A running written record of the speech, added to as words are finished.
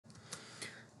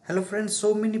Hello friends,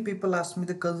 so many people ask me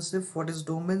the concept what is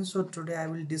domain. So today I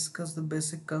will discuss the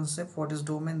basic concept what is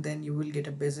domain, then you will get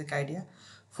a basic idea.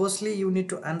 Firstly, you need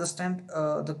to understand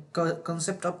the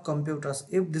concept of computers.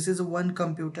 If this is one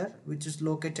computer which is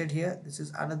located here, this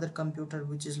is another computer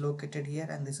which is located here,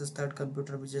 and this is third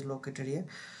computer which is located here.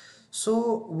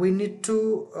 So we need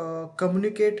to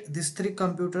communicate these three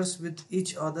computers with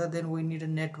each other, then we need a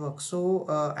network. So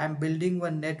I'm building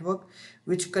one network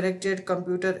which connected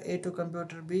computer A to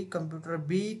computer B, computer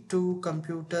B to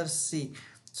computer C.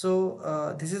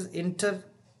 So this is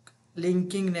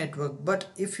interlinking network. But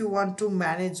if you want to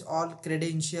manage all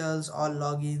credentials, all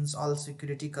logins, all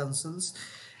security consoles,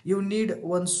 you need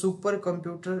one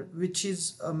supercomputer which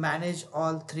is manage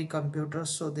all three computers.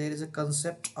 So there is a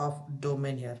concept of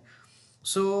domain here.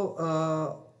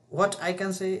 So what I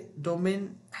can say,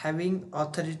 domain having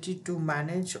authority to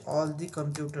manage all the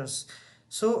computers.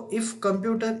 So if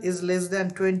computer is less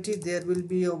than 20, there will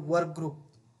be a work group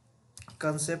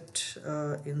concept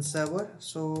in server.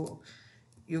 So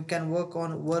you can work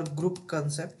on work group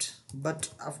concept. But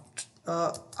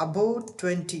after above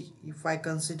 20, if I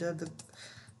consider the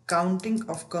counting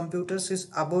of computers is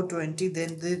above 20,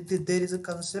 then there is a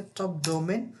concept of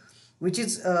domain which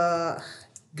is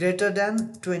greater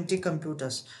than 20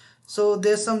 computers. So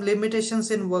there's some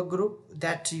limitations in work group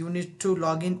that you need to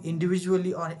log in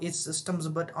individually on each systems,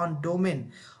 but on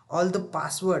domain all the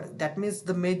password, that means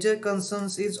the major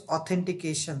concerns is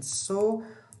authentication. So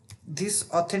this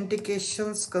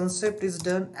authentications concept is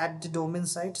done at the domain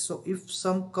side. So if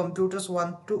some computers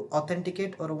want to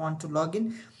authenticate or want to log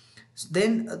in,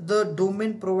 then the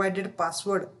domain provided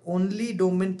password, only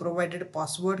domain provided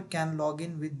password can log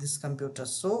in with this computer.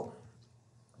 So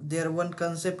there one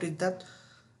concept is that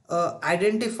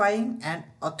identifying and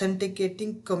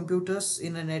authenticating computers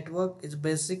in a network is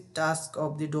basic task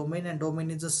of the domain, and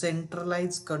domain is a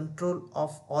centralized control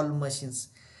of all machines.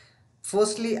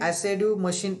 Firstly, I said you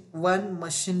machine 1,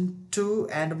 machine 2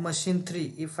 and machine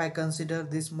 3. If I consider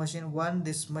this machine 1,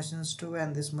 this machines 2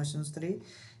 and this machines 3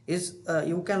 is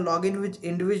you can log in with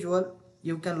individual,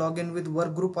 you can log in with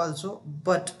work group also.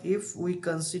 But if we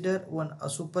consider one a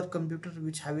supercomputer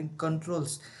which having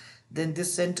controls, then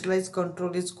this centralized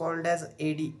control is called as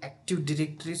AD, active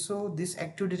directory. So this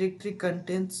active directory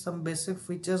contains some basic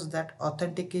features that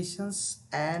authentications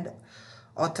and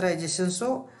authorization.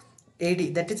 So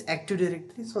AD, that is active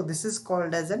directory. So this is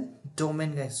called as a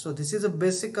domain, guys. So this is a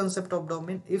basic concept of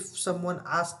domain. If someone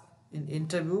asks in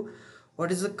interview what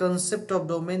is the concept of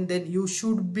domain, then you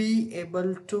should be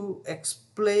able to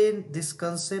explain this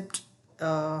concept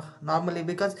normally,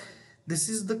 because this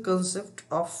is the concept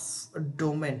of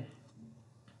domain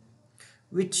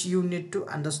which you need to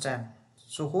understand.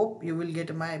 So hope you will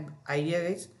get my idea,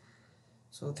 guys.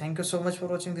 So thank you so much for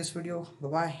watching this video. Bye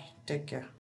bye, take care.